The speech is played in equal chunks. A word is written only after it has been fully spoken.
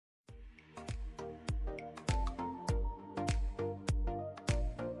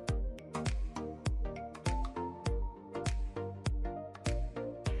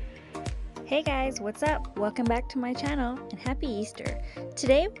Hey guys, what's up? Welcome back to my channel and happy Easter.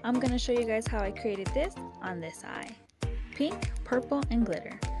 Today I'm going to show you guys how I created this on this eye. Pink, purple, and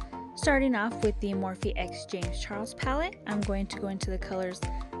glitter. Starting off with the Morphe X James Charles palette, I'm going to go into the colors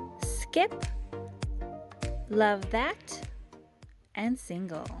Skip, Love That, and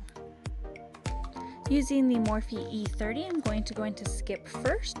Single. Using the Morphe E30, I'm going to go into Skip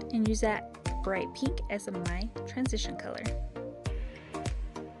first and use that bright pink as my transition color.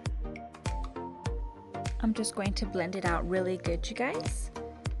 I'm just going to blend it out really good, you guys.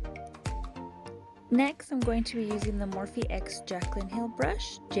 Next, I'm going to be using the Morphe X Jaclyn Hill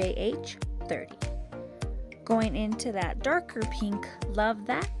brush, JH30. Going into that darker pink, Love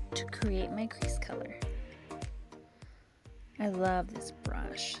That, to create my crease color. I love this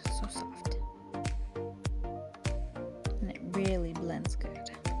brush, so soft. And it really blends good.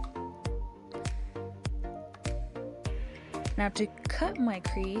 Now to cut my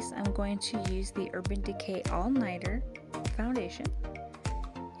crease, I'm going to use the Urban Decay All Nighter foundation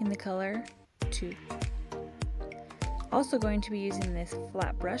in the color 2. Also going to be using this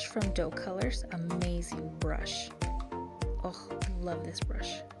flat brush from Doe Colors. Amazing brush. Oh, I love this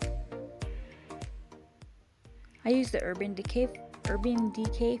brush. I use the Urban Decay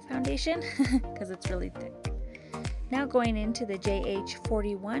foundation because it's really thick. Now going into the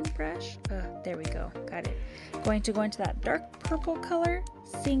JH41 brush, there we go, got it. Going to go into that dark purple color,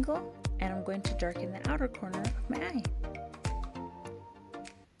 Single, and I'm going to darken the outer corner of my eye.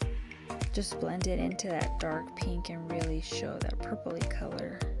 Just blend it into that dark pink and really show that purpley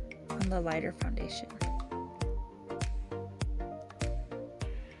color on the lighter foundation.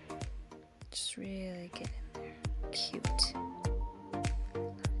 Just really get in there, cute.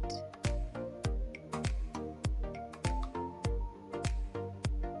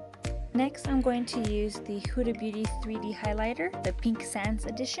 Next, I'm going to use the Huda Beauty 3D highlighter, the Pink Sands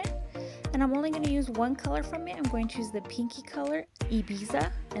edition, and I'm only going to use one color from it. I'm going to use the pinky color,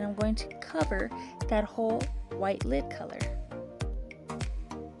 Ibiza, and I'm going to cover that whole white lid color.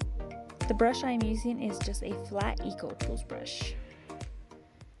 The brush I'm using is just a flat Eco Tools brush.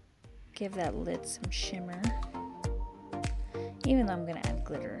 Give that lid some shimmer, even though I'm going to add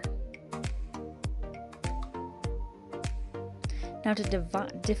glitter. Now to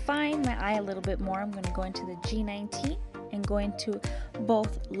define my eye a little bit more, I'm going to go into the G19 and go into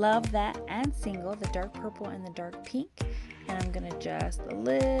both Love That and Single, the dark purple and the dark pink. And I'm going to just a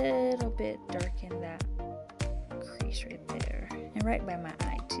little bit darken that crease right there. And right by my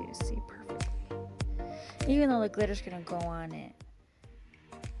eye too, see perfectly. Even though the glitter's going to go on it,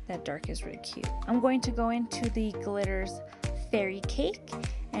 that dark is really cute. I'm going to go into the Glitters Fairy Cake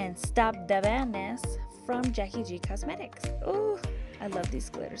and Stop the Madness from Jackie G Cosmetics. Oh, I love these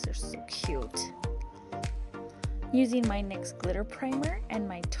glitters, they're so cute. Using my NYX glitter primer and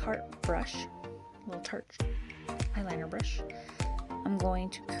my Tarte brush, little Tarte eyeliner brush, I'm going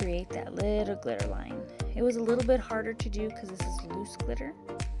to create that little glitter line. It was a little bit harder to do because this is loose glitter,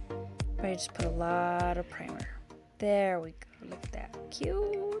 but I just put a lot of primer. There we go, look at that, cute.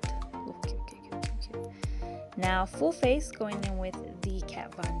 Oh, cute, cute, cute, cute, cute. Now full face, going in with the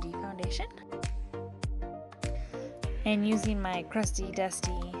Kat Von D foundation. And using my crusty,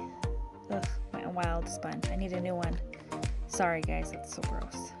 dusty, my wild sponge. I need a new one. Sorry guys, that's so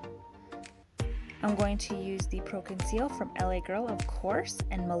gross. I'm going to use the Pro Conceal from LA Girl, of course,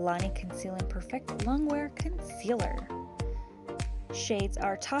 and Milani Conceal and Perfect Longwear Concealer. Shades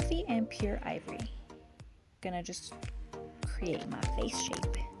are Toffee and Pure Ivory. Gonna just create my face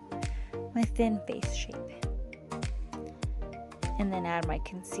shape. My thin face shape. And then add my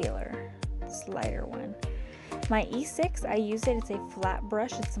concealer, this lighter one. My E6, I use it, it's a flat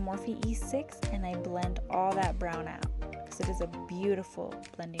brush, it's a Morphe E6, and I blend all that brown out because it is a beautiful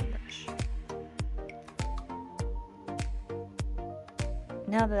blending brush.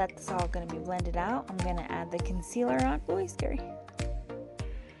 Now that that's all going to be blended out, I'm going to add the concealer on. Oh, it's scary.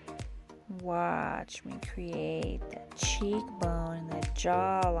 Watch me create that cheekbone and that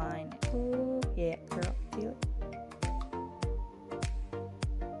jawline. Oh, yeah, girl, feel it.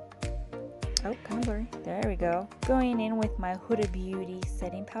 Oh, kind of blurry. There we go. Going in with my Huda Beauty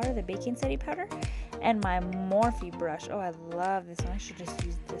setting powder, the baking setting powder, and my Morphe brush. Oh, I love this one. I should just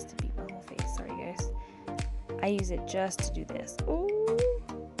use this to beat my whole face. Sorry, guys. I use it just to do this. Ooh.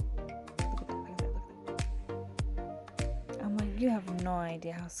 Look at that, look at that, look at that. I'm like, you have no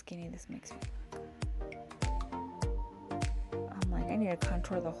idea how skinny this makes me look. I'm like, I need to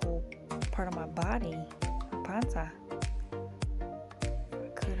contour the whole part of my body. My panza.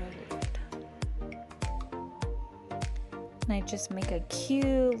 And I just make a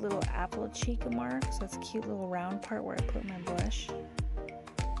cute little apple cheek mark. So it's a cute little round part where I put my blush.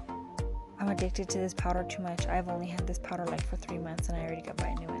 I'm addicted to this powder too much. I've only had this powder like for 3 months and I already got to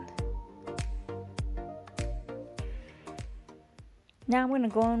buy a new one. Now I'm going to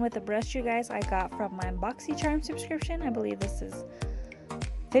go in with a brush, you guys, I got from my BoxyCharm subscription. I believe this is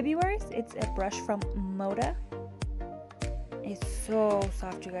February's. It's a brush from Moda. It's so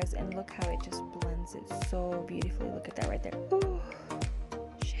soft, you guys, and look how it just blends it so beautifully. Look at that right there. Ooh,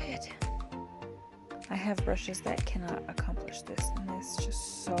 shit. I have brushes that cannot accomplish this, and this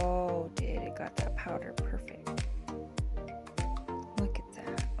just so did. It got that powder perfect. Look at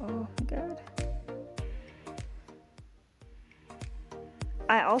that. Oh my god.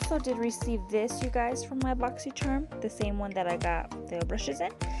 I also did receive this, you guys, from my BoxyCharm, the same one that I got the brushes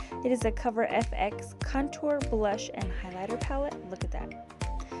in. It is a Cover FX contour, blush, and highlighter palette. Look at that.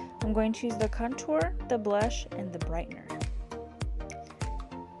 I'm going to use the contour, the blush, and the brightener.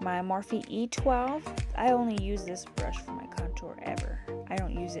 My Morphe E12, I only use this brush for my contour ever. I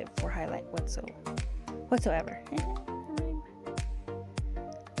don't use it for highlight whatsoever.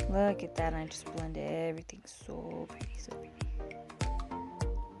 Look at that, I just blended everything so pretty, so pretty.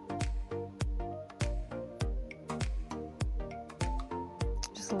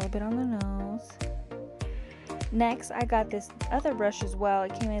 Just a little bit on the nose. Next, I got this other brush as well.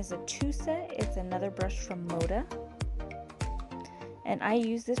 It came as a 2-set. It's another brush from Moda. And I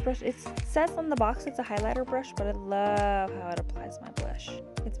use this brush. It says on the box it's a highlighter brush, but I love how it applies my blush.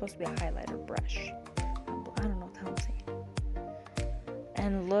 It's supposed to be a highlighter brush. I don't know what the hell I'm saying.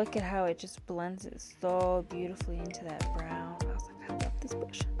 And look at how it just blends it so beautifully into that brown. I was like, I love this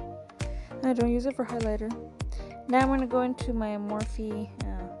brush. And I don't use it for highlighter. Now I'm going to go into my Morphe.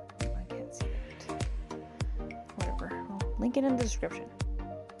 I can't see that. Whatever. I'll link it in the description.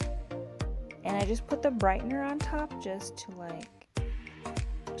 And I just put the brightener on top just to like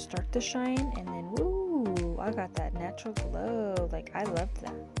start the shine, and then woo, I got that natural glow. Like, I loved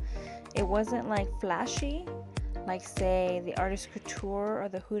that. It wasn't like flashy like say the Artist Couture or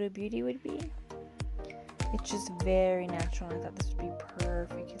the Huda Beauty would be. It's just very natural, and I thought this would be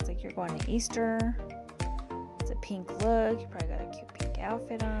perfect. It's like you're going to Easter. It's a pink look. You probably got a cute pink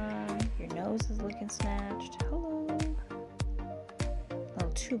outfit on. Your nose is looking snatched. Hello. A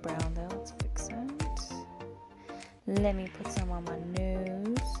little too brown though. Let's fix that. Let me put some on my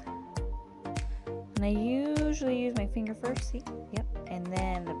nose. And I usually use my finger first, see? Yep. And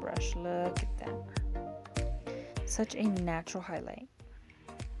then the brush. Look at that. Such a natural highlight.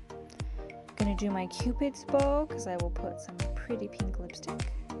 I'm gonna do my Cupid's bow because I will put some pretty pink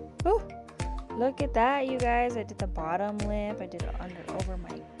lipstick. Oh, look at that, you guys. I did the bottom lip. I did it over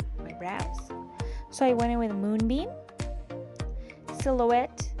my brows. So I went in with Moonbeam,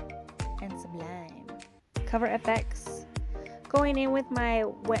 Silhouette, and Sublime. Cover FX. Going in with my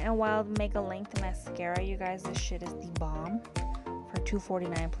Wet n Wild Mega Length Mascara, you guys. This shit is the bomb for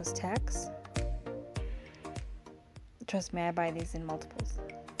 $2.49 plus tax. Trust me, I buy these in multiples.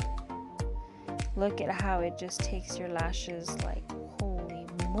 Look at how it just takes your lashes like holy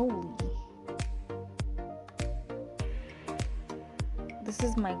moly. This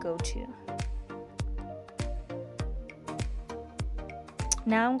is my go-to.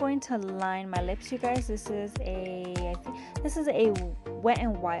 Now I'm going to line my lips, you guys. This is a Wet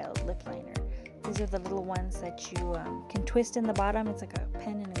n Wild lip liner. These are the little ones that you can twist in the bottom. It's like a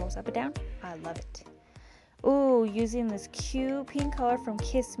pen and it goes up and down. I love it. Ooh, using this cute pink color from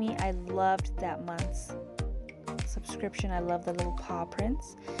Kiss Me. I loved that month's subscription. I love the little paw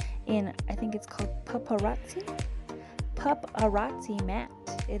prints. I think it's called Paparazzi Matte.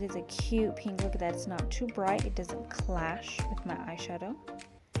 It is a cute pink. Look at that. It's not too bright. It doesn't clash with my eyeshadow.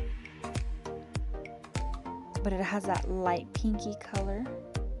 But it has that light pinky color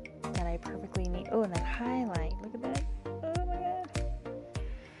that I perfectly need. Oh, and that highlight. Look at that. Oh my god.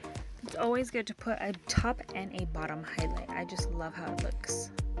 It's always good to put a top and a bottom highlight. I just love how it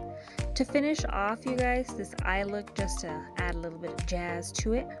looks. To finish off, you guys, this eye look, just to add a little bit of jazz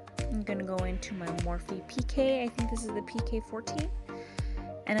to it, I'm going to go into my Morphe PK. I think this is the PK14.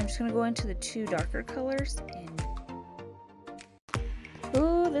 And I'm just going to go into the two darker colors. And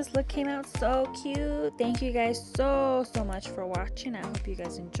ooh, this look came out so cute. Thank you guys so much for watching. I hope you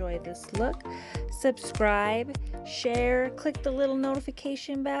guys enjoyed this look. Subscribe, share, click the little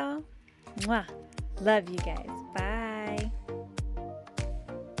notification bell. Mwah. Love you guys. Bye.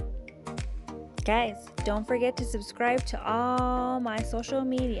 Guys, don't forget to subscribe to all my social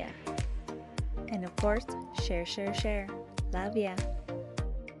media. And of course, share. Love ya.